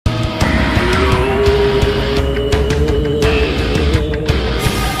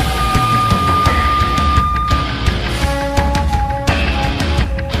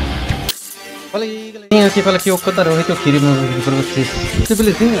Quem aqui fala que é o Kotaro, que eu queria um vídeo pra vocês. Que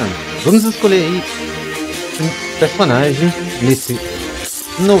belezinha! Vamos escolher aí um personagem nesse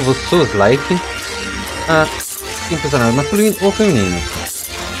novo Soulslike. Um personagem masculino ou feminino.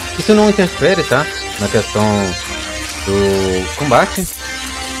 Isso não interfere, tá? Na questão do combate.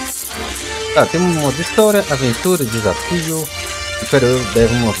 Tem um modo história, aventura, desafio. Espera, eu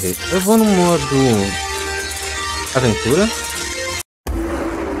devo morrer. Eu vou no modo aventura.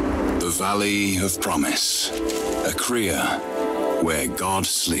 The Valley of Promise, Acrea, where God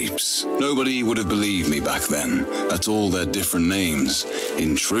sleeps. Nobody would have believed me back then, that all their different names,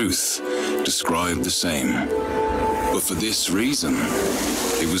 in truth, described the same. But for this reason,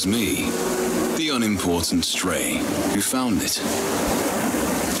 it was me, the unimportant stray, who found it.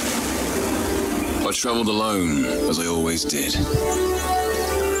 I travelled alone, as I always did.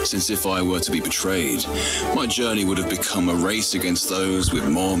 Since if I were to be betrayed, my journey would have become a race against those with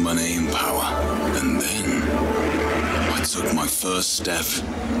more money and power. And then I took my first step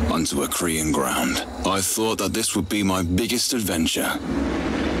onto Acrean ground. I thought that this would be my biggest adventure.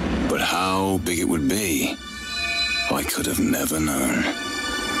 But how big it would be, I could have never known.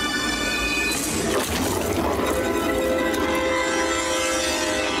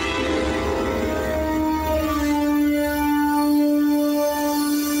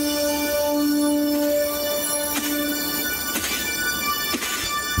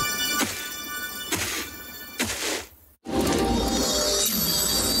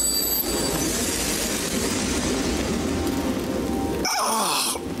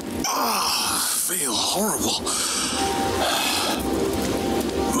 Feel horrible.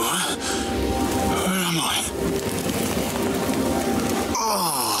 What? Where am I?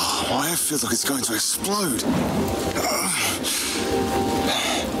 Oh, my head feels like it's going to explode.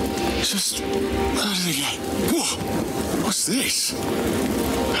 Just how did it get? Whoa! What's this?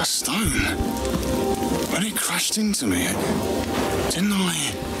 A stone. When it crashed into me, didn't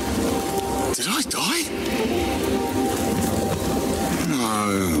I? Did I die?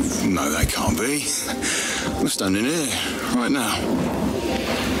 No, that can't be. I'm standing here, right now.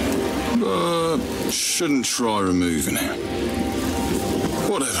 Shouldn't try removing it.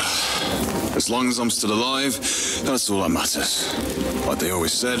 Whatever. As long as I'm still alive, that's all that matters. Like they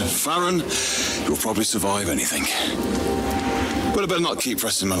always said, Farron, you'll probably survive anything. But I better not keep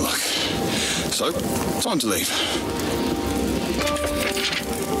pressing my luck. So, time to leave.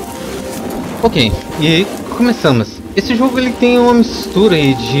 Ok, e aí começamos. Esse jogo ele tem uma mistura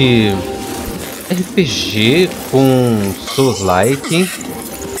aí de RPG com Soulslike,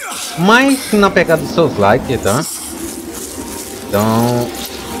 mais na pegada Soulslike, tá? Então,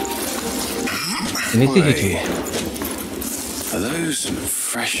 nesse ritmo. Are those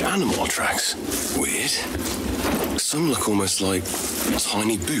fresh animal tracks? Weird. Some look almost like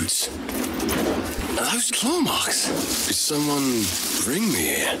tiny boots. Are those claw marks? Did someone bring me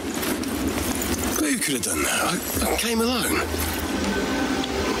here? Who could have done that? I came alone.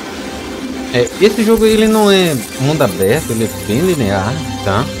 Esse jogo ele não é mundo aberto, ele é bem linear,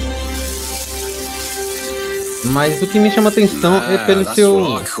 tá? Mas o que me chama atenção é pelo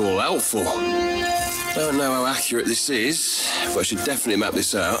seu... Don't know how accurate this is, but I should definitely map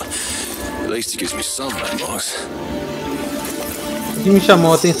this out. At least it gives me some landmarks. O que me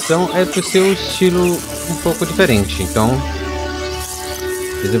chamou a atenção é pro seu estilo um pouco diferente, então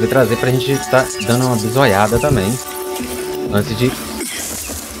resolvi trazer pra gente estar dando uma bisoiada também antes de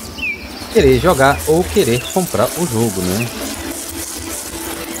querer jogar ou querer comprar o jogo, né?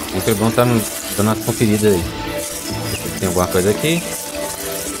 Sempre bom estar dando as conferidas aí. Tem alguma coisa aqui?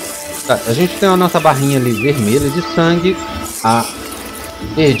 A gente tem a nossa barrinha ali vermelha de sangue, a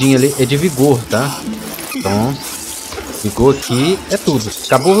verdinha ali é de vigor, tá? Então, vigor aqui é tudo.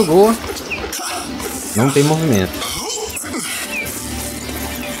 Acabou o vigor, não tem movimento.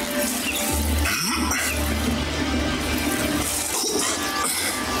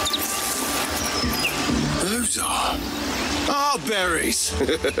 Berries.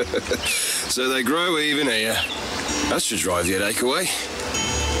 So they grow even here. That should drive the headache away.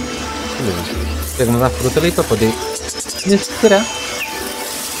 Beleza. Pegamos a fruta ali para poder misturar.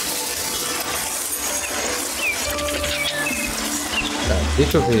 Tá,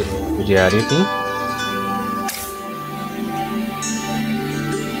 deixa eu ver o diário aqui.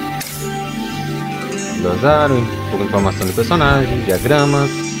 Glossário, um pouco de informação do personagem, diagramas,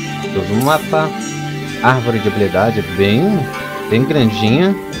 todo um mapa, árvore de habilidade bem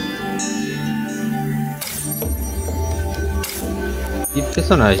grandinha. E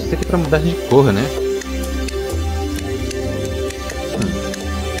personagem, isso aqui é pra mudar de cor, né?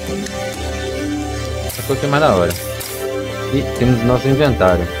 Essa cor aqui é mais da hora. E temos nosso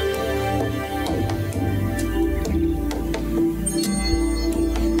inventário.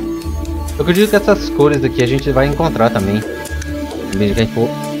 Eu acredito que essas cores aqui a gente vai encontrar também, à medida que a gente for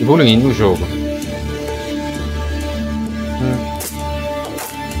evoluindo no jogo.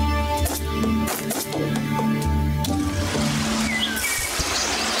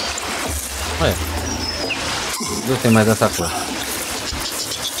 Olha, gostei mais dessa cor.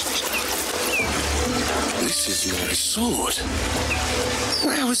 This is my sword.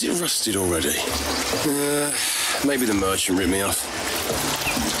 How is it rusted already? Maybe the merchant ripped me off.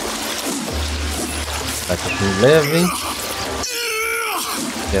 Ataque leve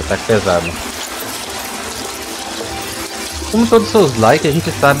e ataque pesado. Como todo Soulslike, a gente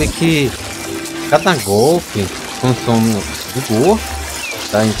sabe que cada golpe consome vigor,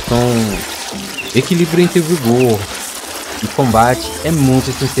 tá? Então, equilíbrio entre vigor e combate é muito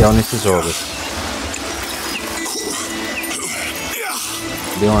essencial nesses jogos.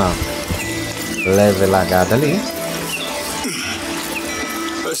 Deu uma leve lagada ali.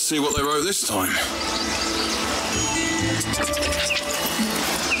 Let's see what they wrote this time.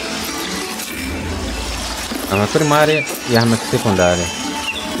 Arma primária e arma secundária.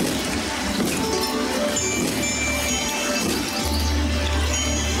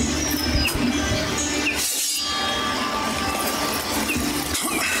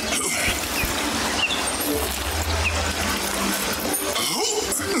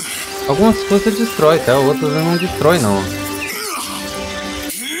 Algumas coisas destrói, tá? Outras não destrói não.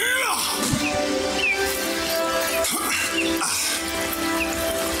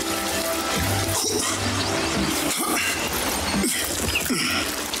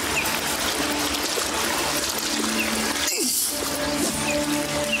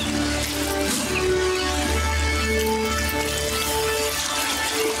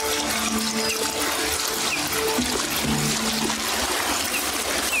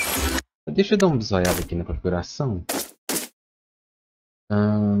 Deixa eu dar uma bisoiada aqui na configuração.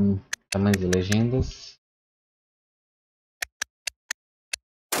 Tamanho de legendas.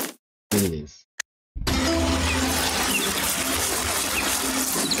 Beleza.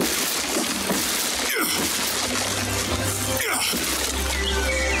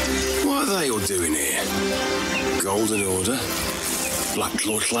 What are they all doing here? Golden Order, Black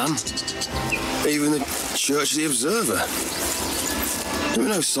Claw Clan, even the Church of the Observer. There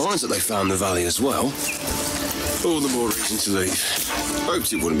were no signs that they found the valley as well. All the more reason to leave.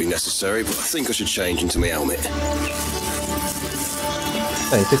 Hoped it wouldn't be necessary, but I think I should change into my helmet.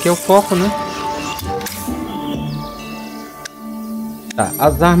 Esse aqui é o foco, né? Tá,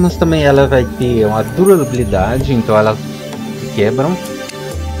 as armas também ela vai ter uma durabilidade, então elas se quebram.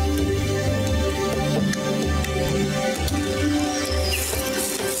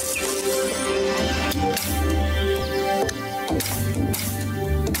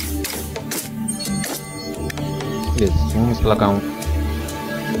 Vamos colocar um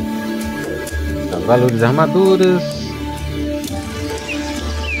valores de armaduras.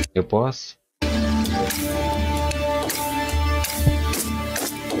 Eu posso.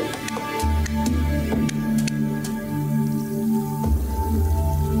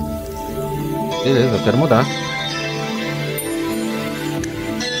 Beleza, eu quero mudar.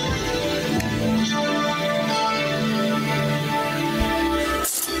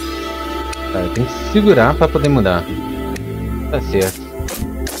 Tá, eu tenho que segurar para poder mudar. Tá certo.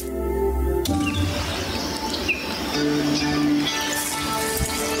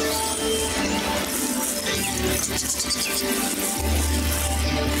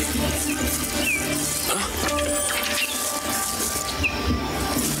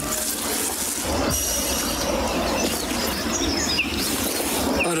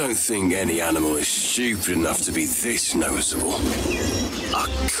 I don't think any animal is stupid enough to be this noticeable. I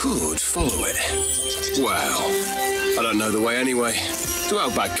could follow it. Well, I don't know the way anyway. So how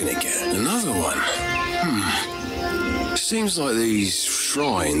bad can it get? Another one? Seems like these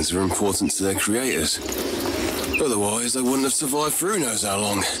shrines are important to their creators. Otherwise, they wouldn't have survived through knows how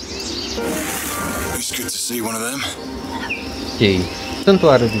long. It's good to see one of them. Ok.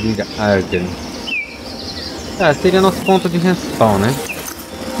 Santuário de Vale de Acrea. Ah, seria nosso ponto de respawn, né?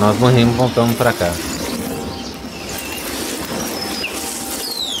 Nós morremos, voltamos pra cá.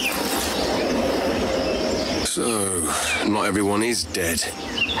 So, not everyone is dead.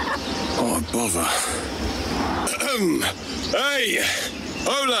 Oh, bother. Hey!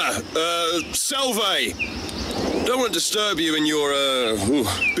 Hola! Salve! Don't want to disturb you in your,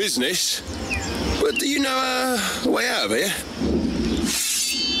 business. But do you know a way out of here?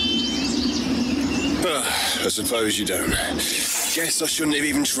 I suppose you don't. Guess I shouldn't have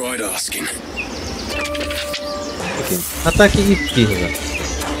even tried asking. Ok. Ataque esquerda.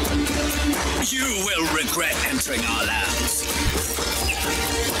 You will regret entering our lands.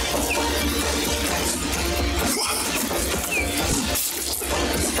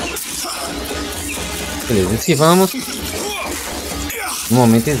 Beleza, esquivamos. No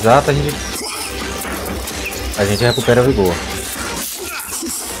momento exato a gente recupera o vigor.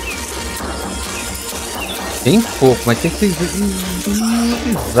 Tem pouco, mas tem que ser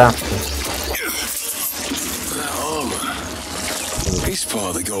exato. It's part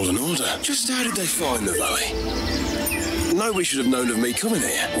of the Golden Order. Just how did they find the valley? Nobody should have known of me coming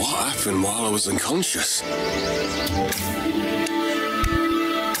here. What happened while I was unconscious?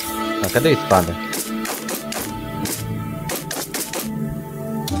 Ah, cadê a espada?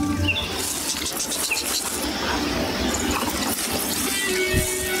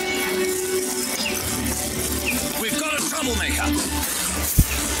 We've got a troublemaker.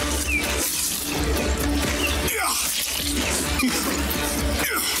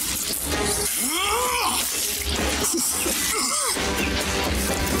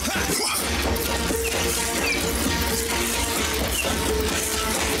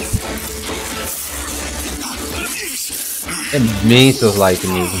 É bem Soulslike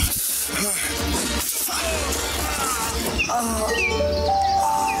mesmo.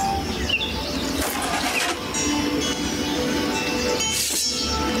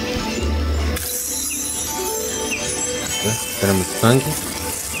 Esperamos sangue.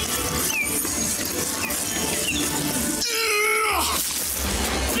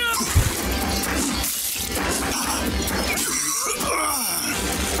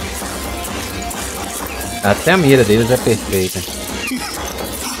 Até a mira deles é perfeita.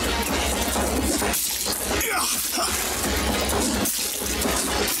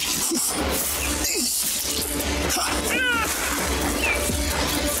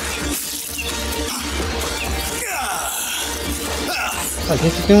 A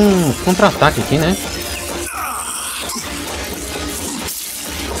gente tem um contra-ataque aqui, né?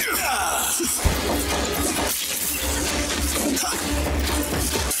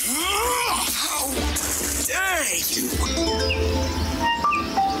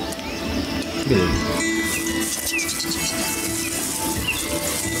 Beleza.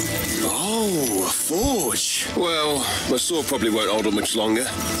 Oh, a forge. Well, my sword probably won't hold up much longer.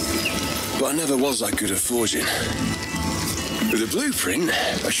 But I never was that good at forging. With a blueprint,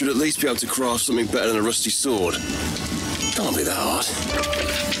 I should at least be able to craft something better than a rusty sword. Can't be that hard.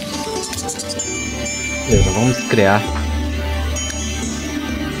 Beleza, vamos criar.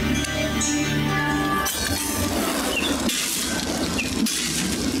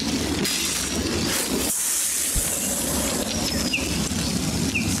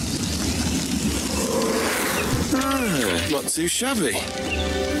 Not too shabby.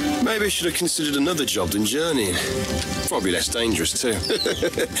 Maybe I should have considered another job than journeying. Probably less dangerous too.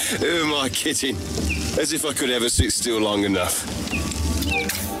 Who am I kidding? As if I could ever sit still long enough.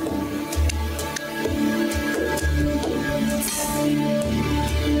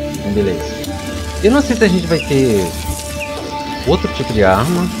 Beleza. Eu não sei se a gente vai ter outro tipo de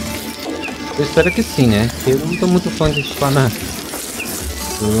arma. Eu espero que sim, né? Porque eu não tô muito fã de espada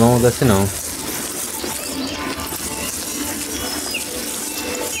longa assim não.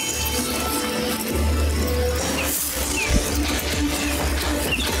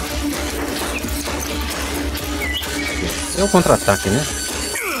 É o contra-ataque, né?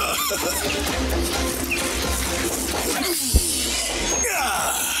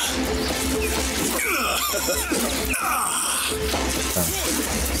 Tá.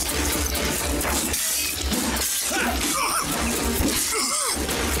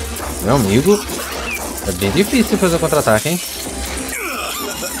 Meu amigo, é bem difícil fazer o contra-ataque, hein?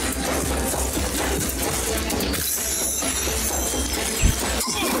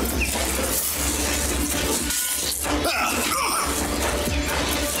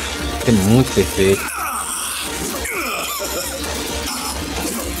 É muito perfeito.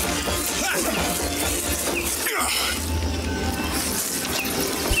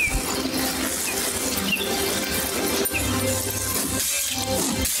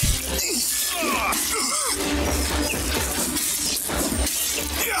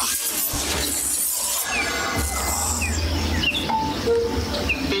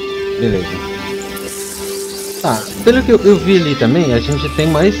 Beleza. Tá, pelo que eu vi ali também, a gente tem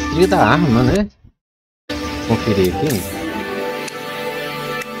maestria da arma, né? Conferir aqui.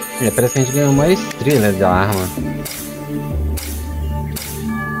 Parece que a gente ganhou maestria, né, da arma.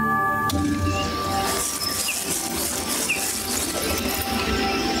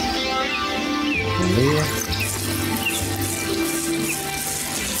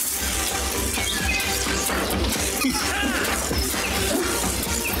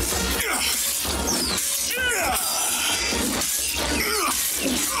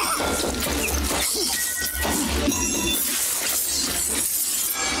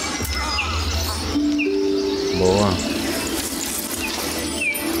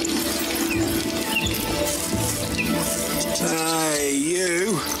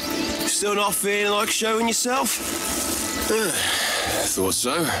 Still not feeling like showing yourself? Thought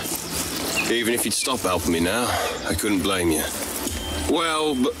so. Even if you'd stop helping me now, I couldn't blame you.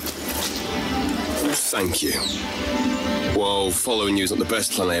 Well, but... Thank you. Well, following you is not the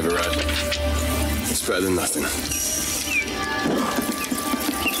best plan I ever had. It's better than nothing.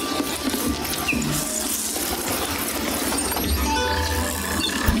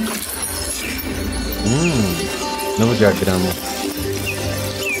 Novo diagrama.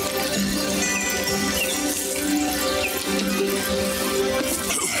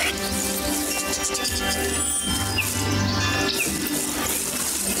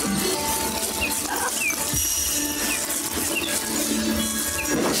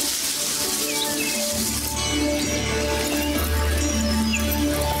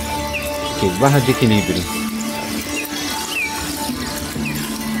 Ok, barra de equilíbrio.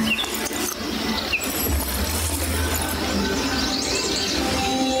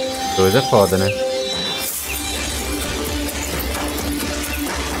 Dois é foda, né?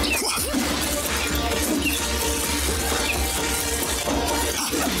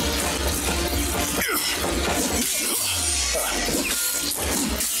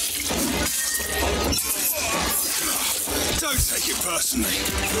 Don't take it personally.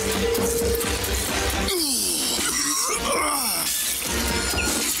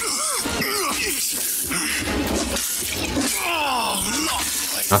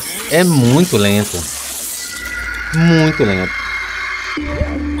 Nossa, é muito lento. Muito lento.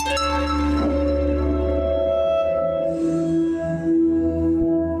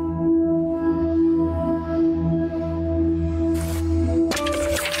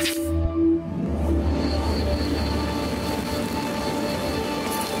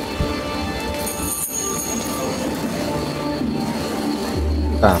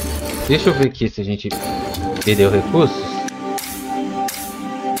 Tá, deixa eu ver aqui se a gente perdeu recursos.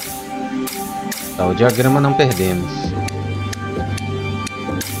 Tá, o diagrama não perdemos.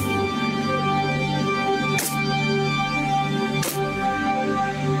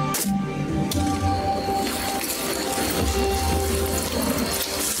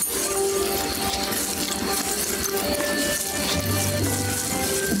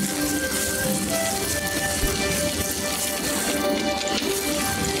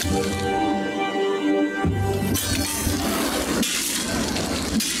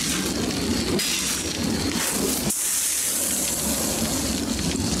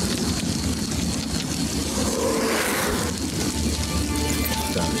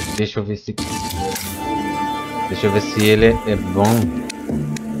 Deixa eu ver se... Deixa eu ver se ele é bom.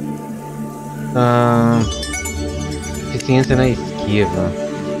 Eficiência na esquiva.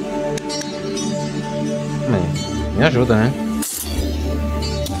 Me ajuda, né?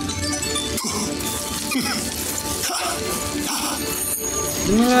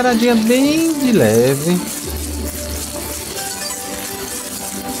 Uma aradinha bem de leve.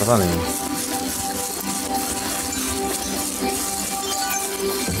 Tá valendo.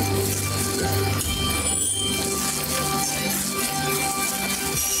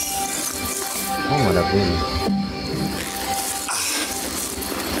 Maravilha.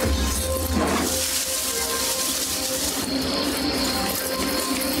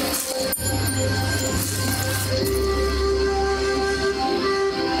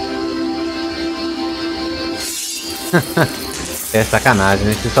 É sacanagem,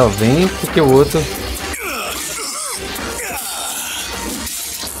 né? Você só vem porque o outro...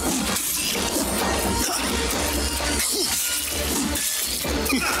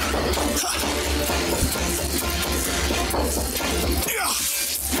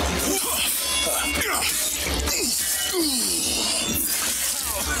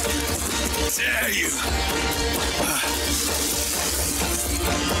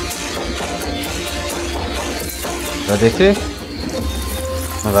 Vai descer?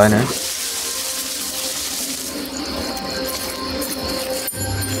 Não vai, né?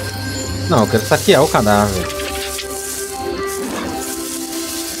 Não, eu quero saquear o cadáver.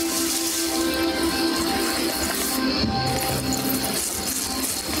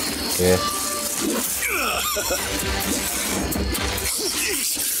 É.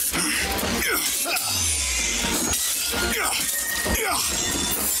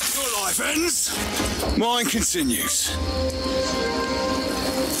 Your life ends, mine continues.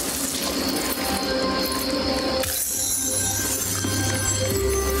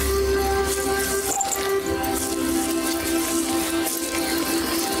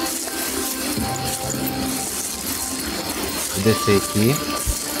 Vou descer aqui.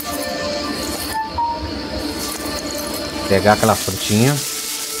 Pegar aquela frutinha.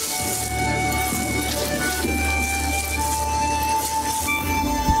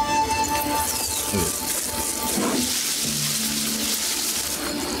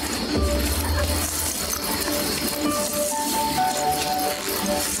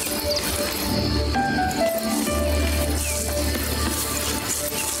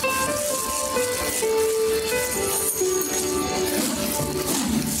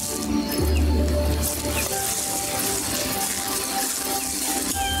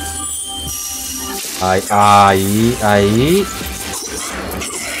 Aí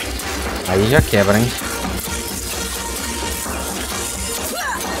já quebra, hein?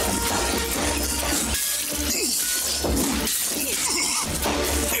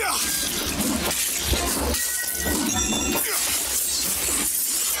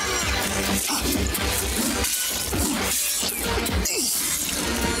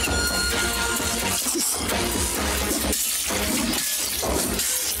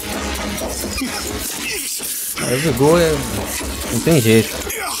 O vigor não tem jeito.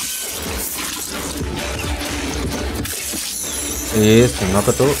 Isso, não que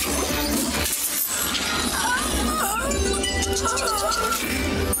eu tô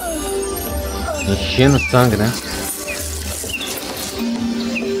enchendo sangue, né?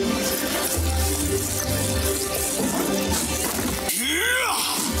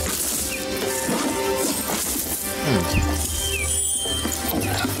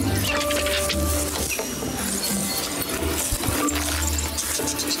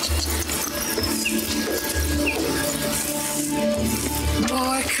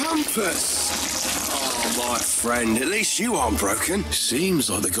 Oh, my friend, at least you aren't broken. Seems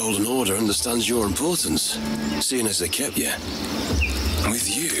like the Golden Order understands your importance, seeing as they kept you. With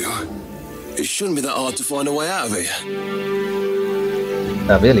you, it shouldn't be that hard to find a way out of here.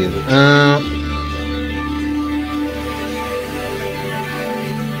 Tá, beleza.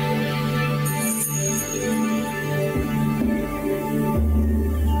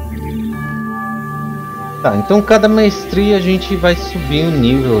 Tá, então cada maestria a gente vai subir o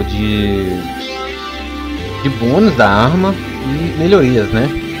nível de bônus da arma e melhorias, né?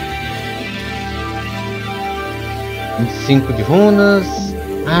 25 de runas.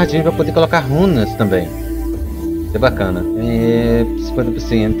 Ah, a gente vai poder colocar runas também. Isso é bacana.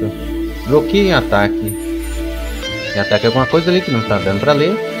 50%. Bloqueio em ataque. Em ataque é alguma coisa ali que não tá dando pra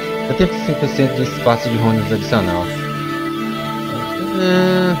ler. 75% de espaço de runas adicional.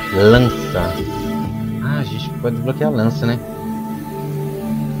 Lança. A gente pode desbloquear a lança, né?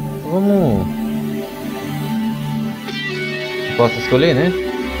 Vamos... Posso escolher, né?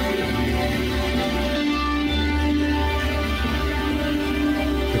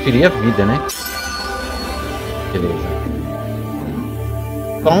 Preferia a vida, né? Beleza.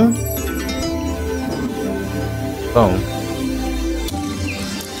 Bom.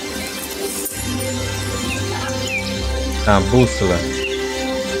 A bússola.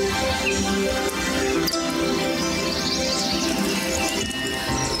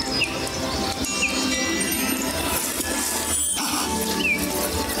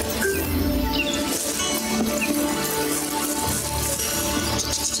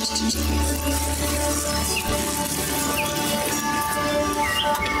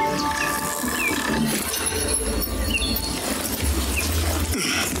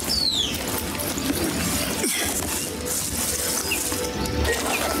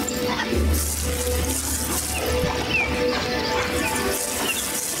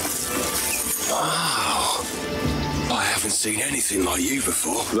 Seen anything like you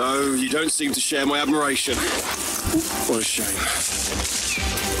before. Though you don't seem to share my admiration. What a shame.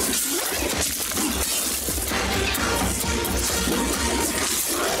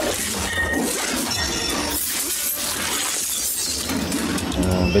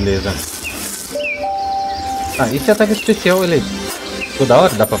 Beleza. Ah, esse ataque especial, ele toda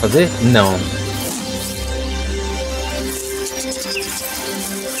hora dá pra fazer? Não.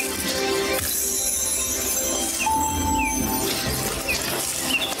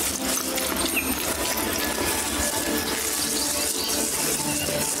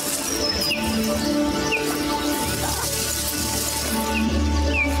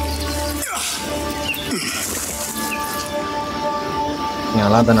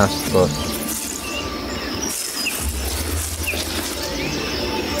 Punhalada nas costas.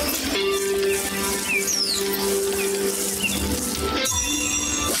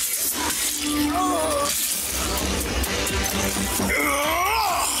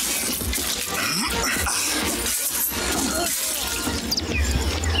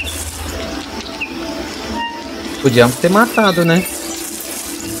 Podíamos ter matado, né?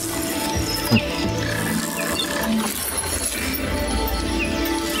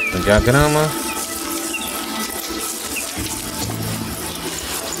 Diagrama.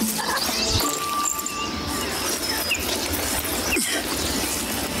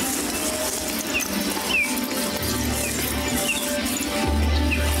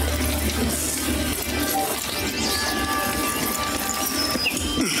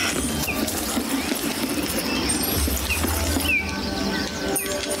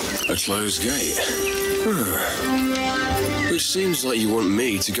 closed gate. Which seems like you want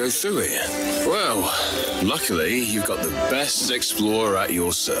me to go through it. Well, luckily, you've got the best explorer at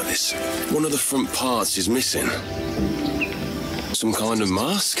your service. One of the front parts is missing. Some kind of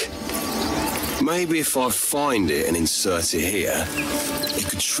mask? Maybe if I find it and insert it here, it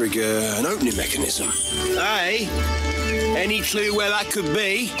could trigger an opening mechanism. Hey, any clue where that could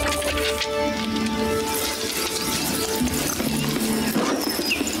be?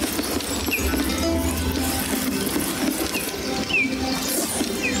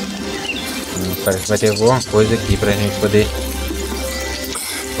 Parece que vai ter alguma coisa aqui pra gente poder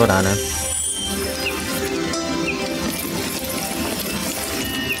explorar, né?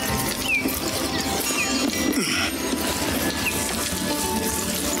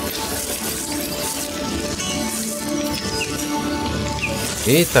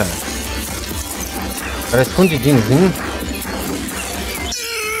 Eita! Parece escondidinhozinho.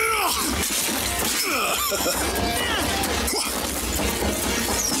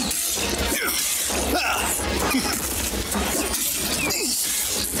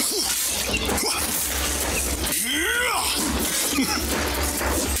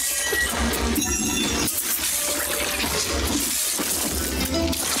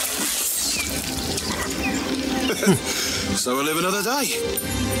 So we'll live another day.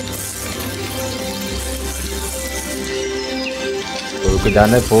 O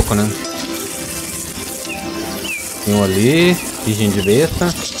cuidado é pouco, né? Tem um ali, virgem de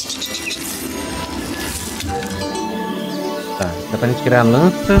besta. Tá, dá pra gente criar a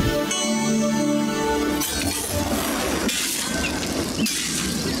lança.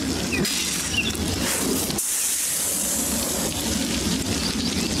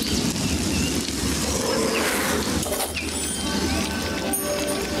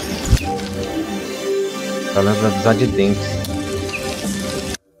 A lança vai precisar de dentes.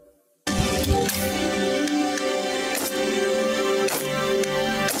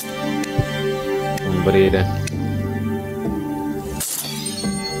 Ombreira.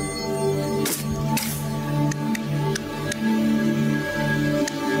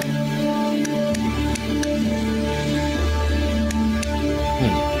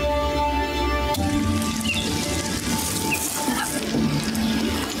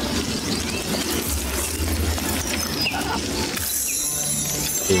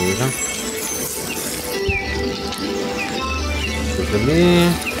 Tudo ali,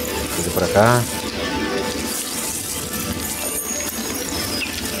 tudo pra cá.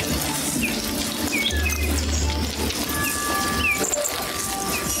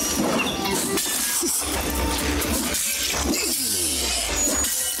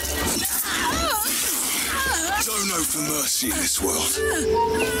 Don't know for mercy in this world.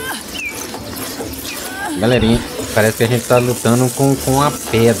 Galerinha, parece que a gente tá lutando com a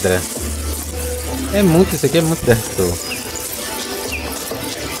pedra. É muito, isso aqui é muito Dark Souls.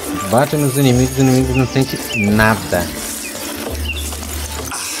 Bate nos inimigos, os inimigos não sentem nada.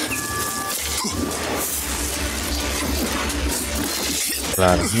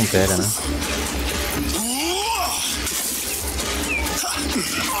 Claro, não pega, né?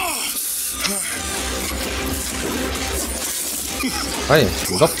 Olha,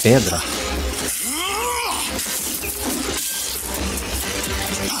 igual pedra.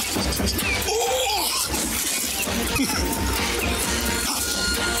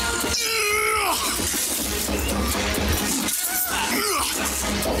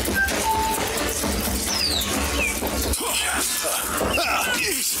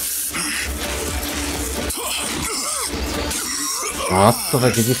 Nossa,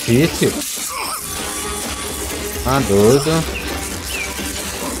 vai ser difícil. Ah, doido.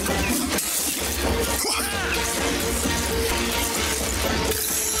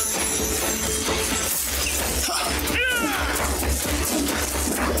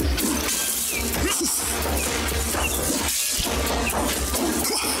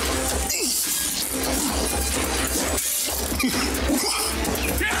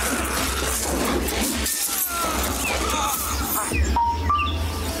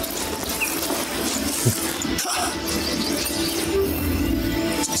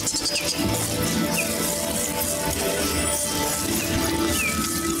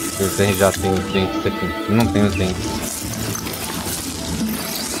 A gente já tem os dentes aqui. Não tem os dentes.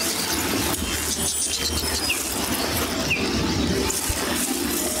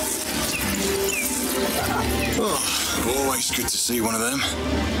 Oh, always good to see one of them.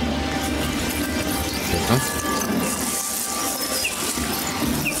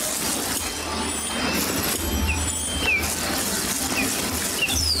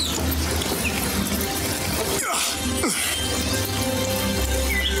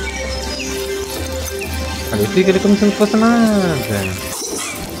 Parecia que ele como se não fosse nada.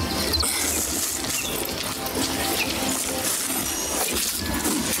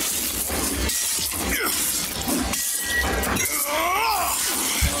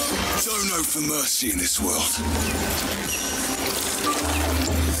 Don't know for mercy in this world.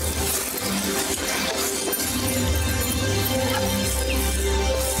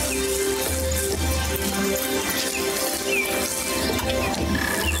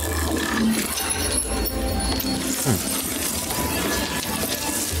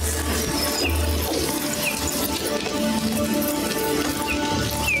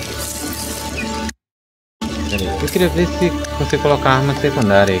 Eu queria ver se você colocar arma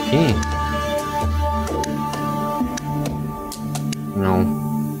secundária aqui. Não.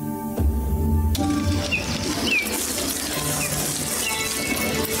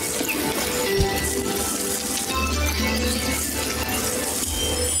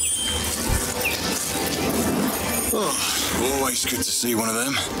 Oh, always good to see one of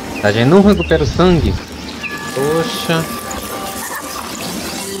them. A gente não recupera o sangue. Poxa.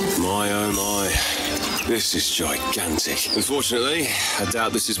 My oh my. This is gigantic. Unfortunately, I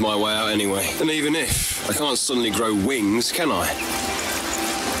doubt this is my way out anyway. And even if, I can't suddenly grow wings, can I?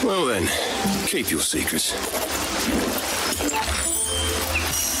 Well then, keep your secrets.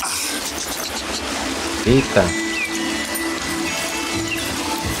 Eita.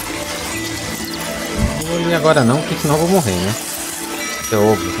 Não vou ali agora não, porque senão eu vou morrer, né? Isso é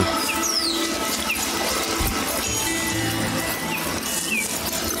óbvio.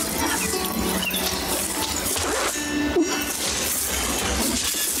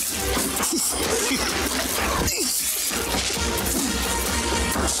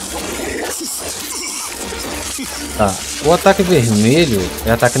 Tá, o ataque vermelho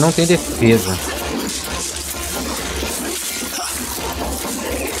é ataque que não tem defesa.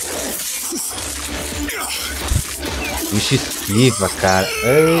 Bicho esquiva, cara.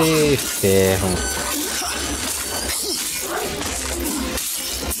 Ei, ferro.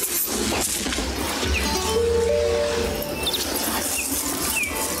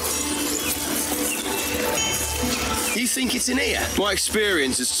 You think it's in here? My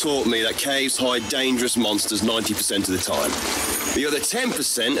experience has taught me that caves hide dangerous monsters 90% of the time. The other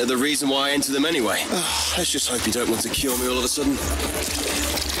 10% are the reason why I enter them anyway. Let's just hope you don't want to kill me all of a sudden.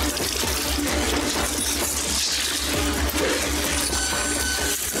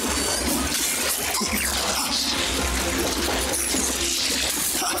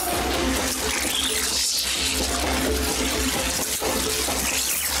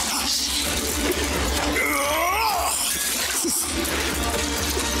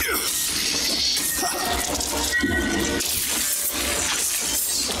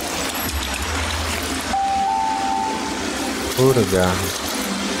 Pura garra.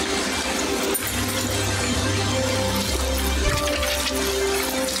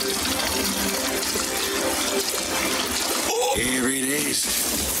 Here it is.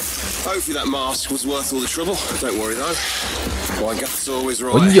 Hopefully that mask was worth all the trouble. Don't worry though. My gut's always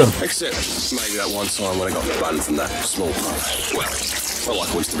right. Except maybe that one time when I got banned from that small pub. Well, I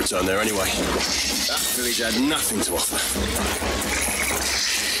like wanted to return there anyway. That village had nothing to offer.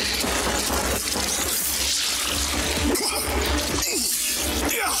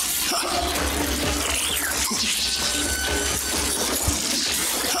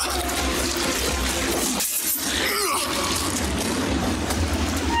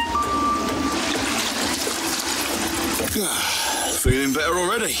 Feeling better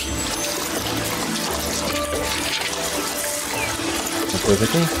already. Tem coisa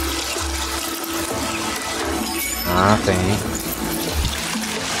aqui? Ah, tem.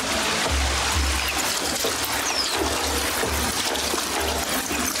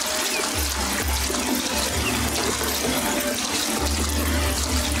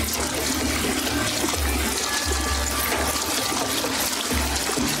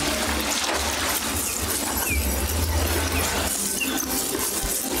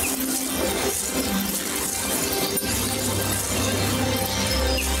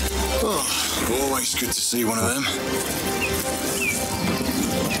 Always good to see one of them.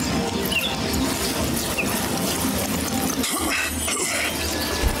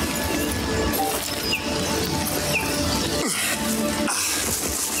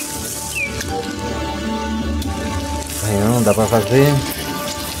 Aí não dá pra fazer.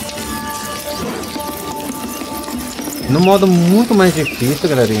 No modo muito mais difícil,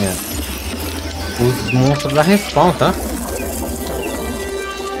 galerinha, os monstros da respawn, tá?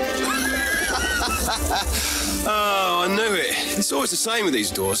 It's always the same with these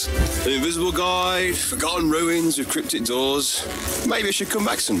doors. An invisible guide, forgotten ruins with cryptic doors. Maybe I should come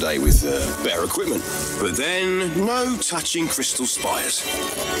back someday with better equipment. But then, no touching crystal spires.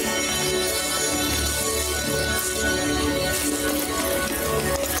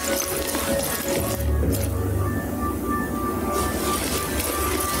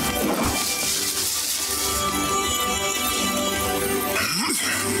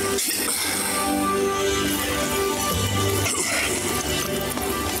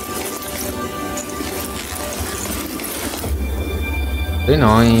 Sei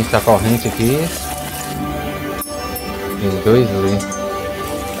não, hein? Essa corrente aqui. Tem dois ali.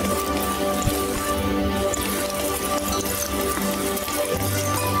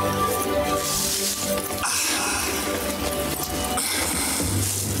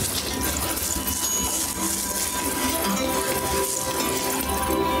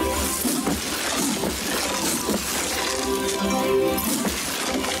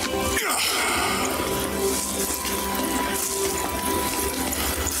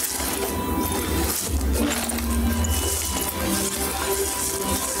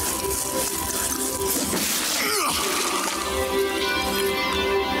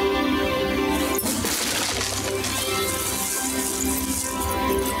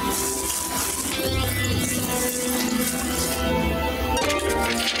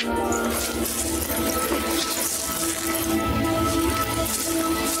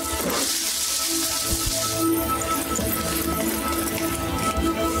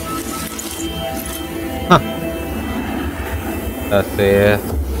 Tá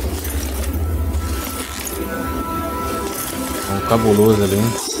certo. Um cabuloso ali.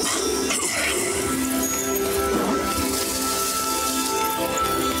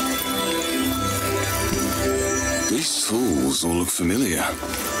 These tools all look familiar,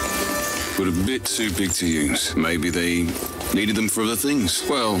 but a bit too big to use. Maybe they needed them for other things.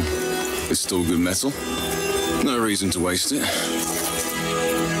 Well, it's still good metal. No reason to waste it.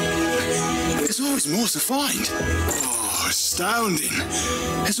 There's always more to find. Oh, astounding.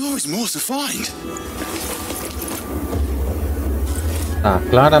 There's always more to find. Tá,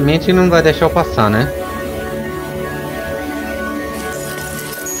 claramente não vai deixar eu passar, né?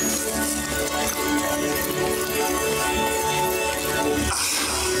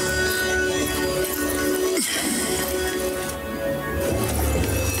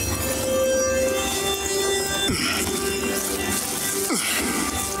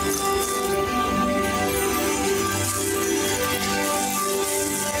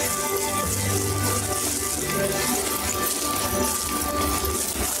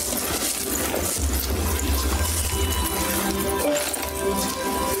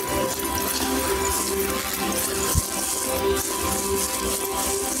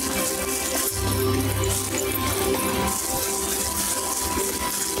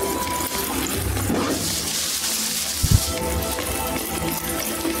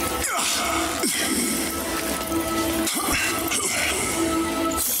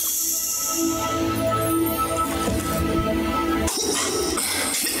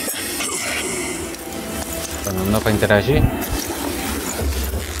 Não dá pra interagir?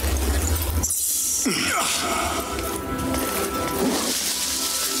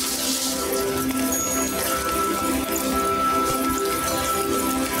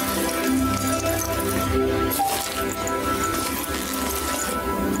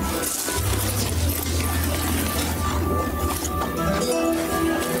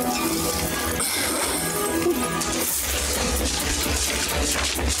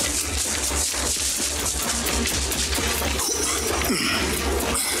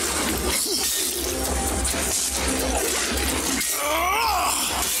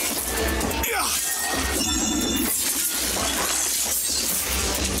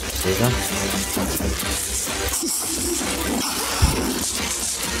 Chega.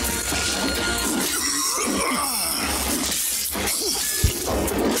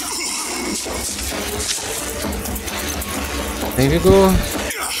 Tem vigor.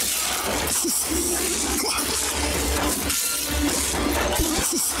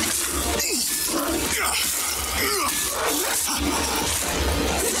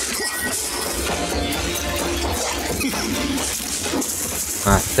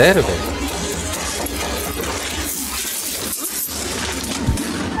 Ah, sério, velho?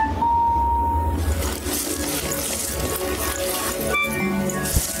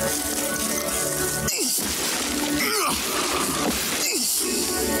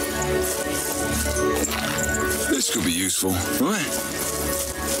 This could be useful, right?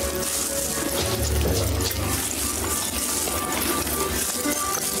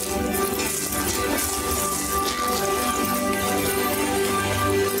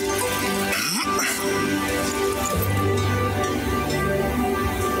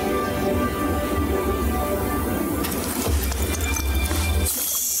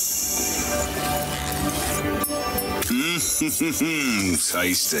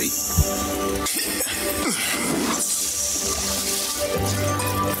 Tasty.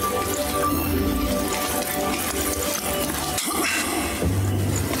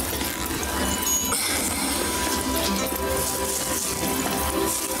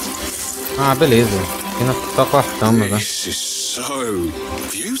 Ah, beleza. Aqui nós só cortamos, né? This is so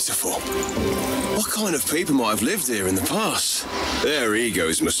beautiful. What kind of people might have lived here in the past? Their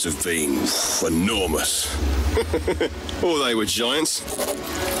egos must have been enormous. Or they were giants.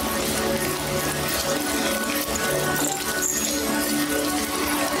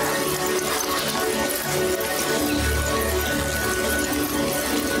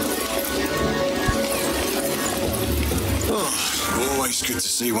 Oh, always good to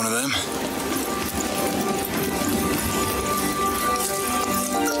see one of them.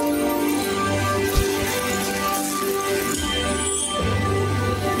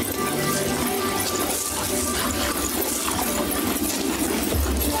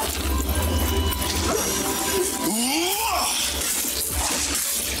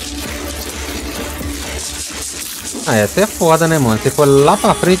 Ah, essa é foda, né, mano? Você for lá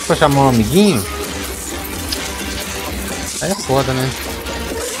pra frente pra chamar um amiguinho. Aí é foda, né?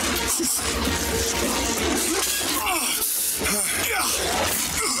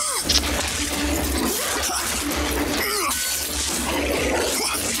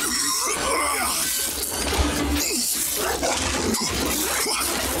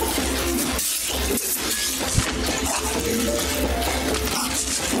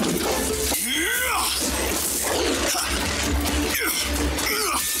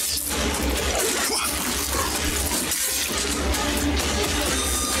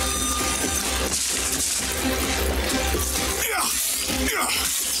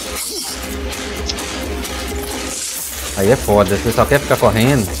 Aí é foda, você só quer ficar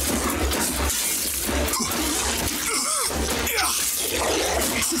correndo.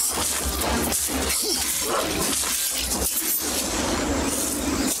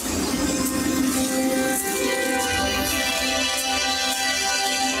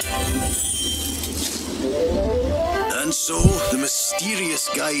 And so, the mysterious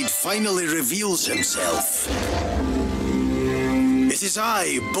guide finally reveals himself. It is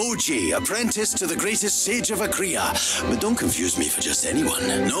I, Boji, apprentice to the greatest sage of Acrea. But don't confuse me for just anyone.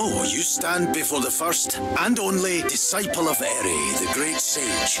 No, you stand before the first and only disciple of Eri, the great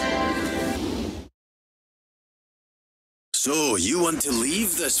sage. So, you want to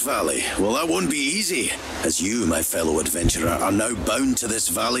leave this valley? Well, that won't be easy, as you, my fellow adventurer, are now bound to this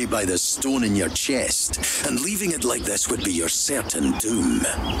valley by the stone in your chest, and leaving it like this would be your certain doom.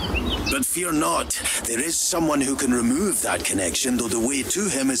 But fear not, there is someone who can remove that connection, though the way to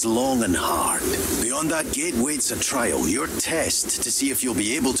him is long and hard. Beyond that gate waits a trial, your test, to see if you'll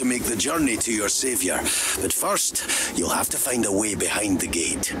be able to make the journey to your savior. But first, you'll have to find a way behind the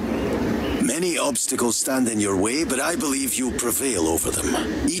gate. Many obstacles stand in your way, but I believe you'll prevail over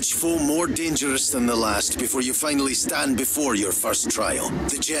them. Each foe more dangerous than the last before you finally stand before your first trial.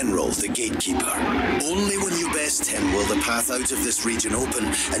 The General, the Gatekeeper. Only when you best him will the path out of this region open,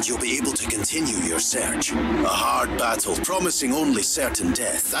 and you'll be able to continue your search. A hard battle, promising only certain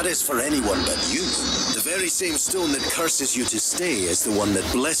death. That is for anyone but you. The very same stone that curses you to stay is the one that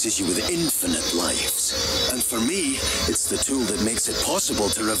blesses you with infinite lives. And for me, it's the tool that makes it possible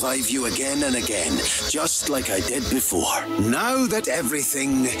to revive you again and again, just like I did before. Now that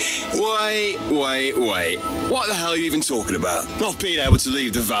everything... Wait. What the hell are you even talking about? Not being able to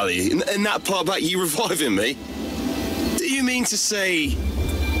leave the valley, and that part about you reviving me? Do you mean to say...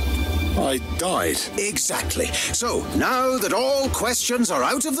 I died? Exactly. So, now that all questions are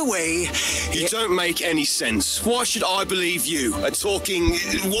out of the way... You don't make any sense. Why should I believe you, a talking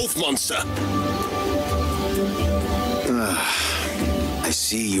wolf monster? I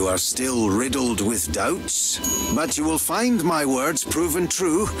see you are still riddled with doubts, but you will find my words proven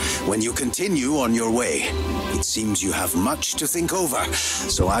true when you continue on your way. It seems you have much to think over,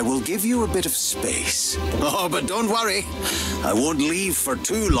 so I will give you a bit of space. Oh, but don't worry, I won't leave for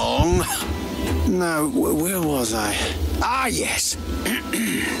too long. Now, where was I? Ah, yes.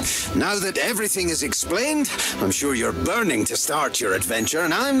 Now that everything is explained, I'm sure you're burning to start your adventure,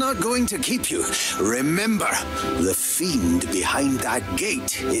 and I'm not going to keep you. Remember, the fiend behind that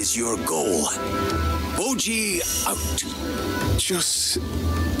gate is your goal. Boji out. Just...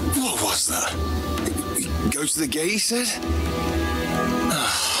 what was that? Go to the gate, he said?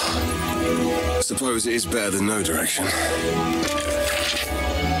 Suppose it is better than no direction.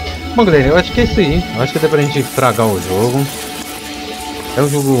 Bom, galera, eu acho que é isso aí. Eu acho que dá pra gente estragar o jogo. É um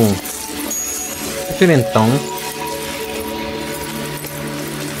jogo diferentão.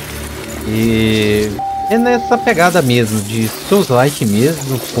 E É nessa pegada mesmo, de Soulslike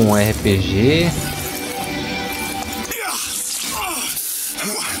mesmo, com RPG.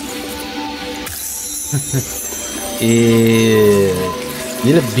 E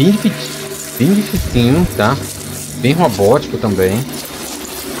ele é bem dificinho, tá? Bem robótico também.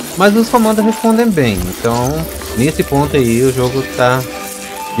 Mas os comandos respondem bem, então nesse ponto aí o jogo tá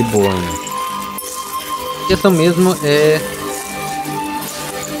de boa, né? A questão mesmo é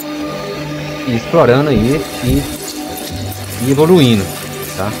ir explorando aí e evoluindo,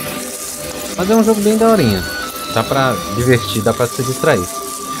 tá? Mas é um jogo bem daorinha, dá pra divertir, dá pra se distrair.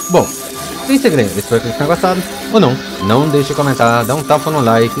 Bom, sem segredo, espero que vocês tenham gostado ou não. Não deixe de comentar, dá um tapa no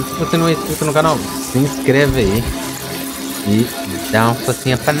like. Se você não é inscrito no canal, se inscreve aí e dá uma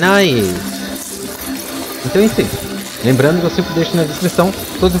focinha pra nós. Então é isso aí. Lembrando que eu sempre deixo na descrição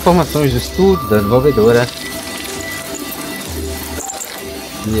todas as informações do estudo, da desenvolvedora.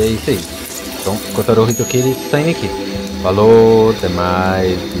 E é isso aí. Então, Kotaro Hitokiri saindo aqui. Falou, até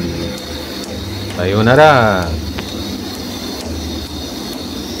mais e sayonara.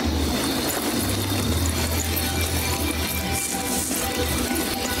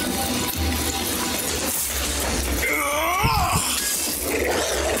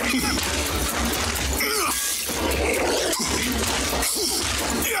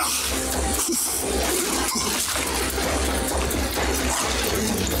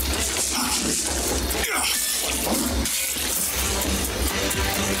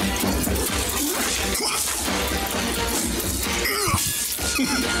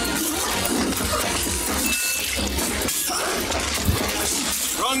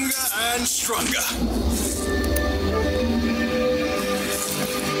 Stronger and stronger.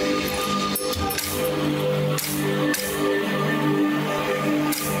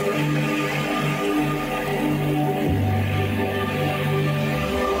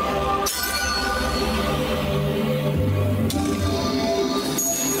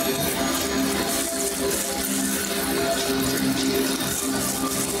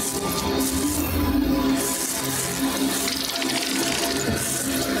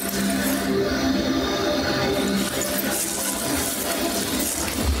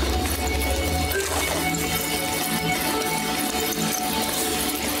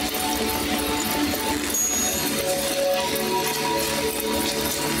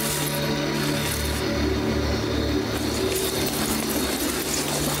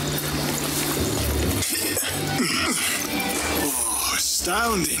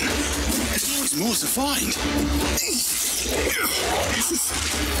 Astounding. There's always more to find.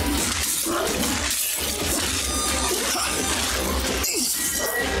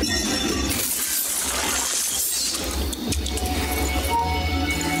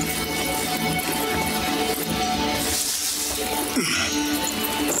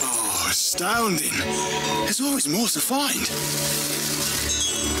 Oh, astounding. There's always more to find.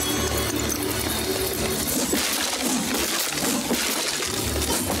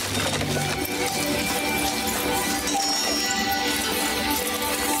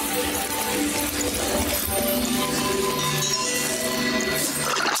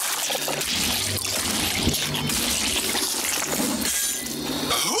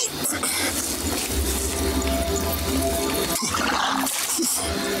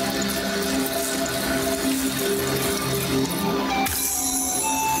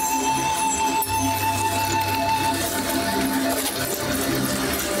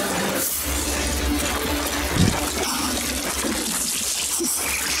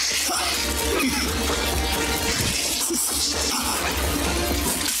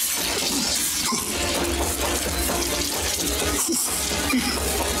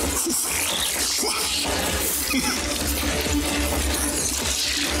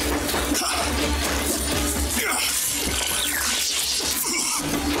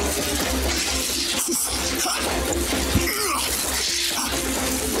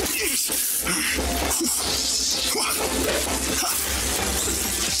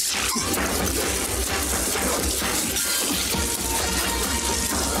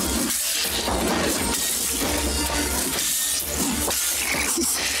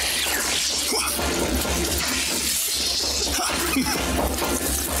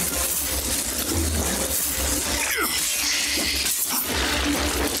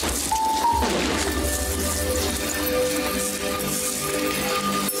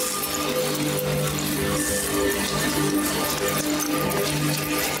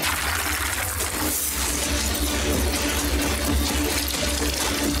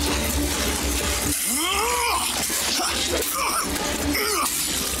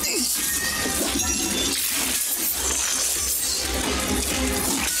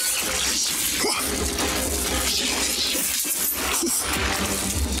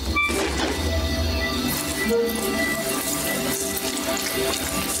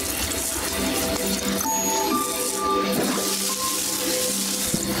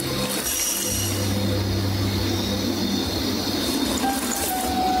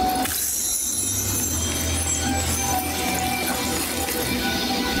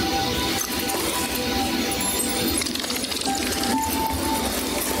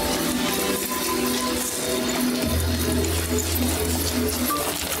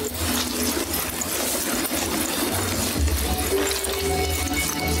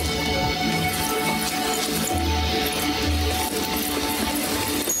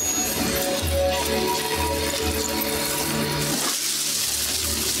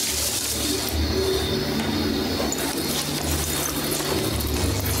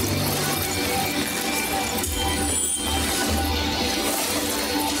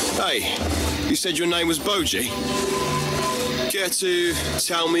 Hey, you said your name was Boji? Care to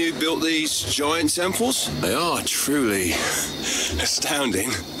tell me who built these giant temples? They are truly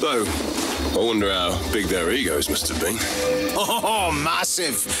astounding, though I wonder how big their egos must have been. Oh,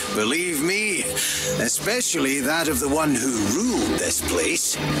 massive, believe me. Especially that of the one who ruled this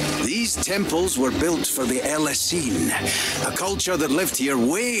place. These temples were built for the Elysine, a culture that lived here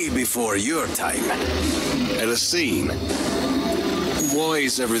way before your time. Elysine? Why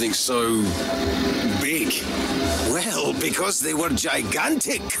is everything so big? Well, because they were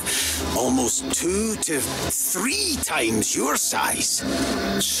gigantic. Almost 2 to 3 times your size.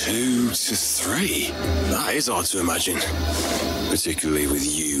 2 to 3? That is hard to imagine. Particularly with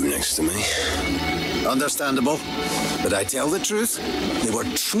you next to me. Understandable. But I tell the truth, they were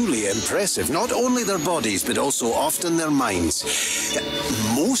truly impressive. Not only their bodies, but also often their minds.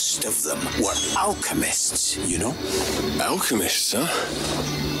 Most of them were alchemists, you know? Alchemists, huh?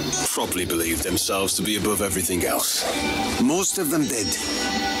 Probably believed themselves to be above everything else. Most of them did.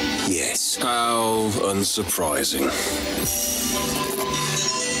 Yes. How unsurprising.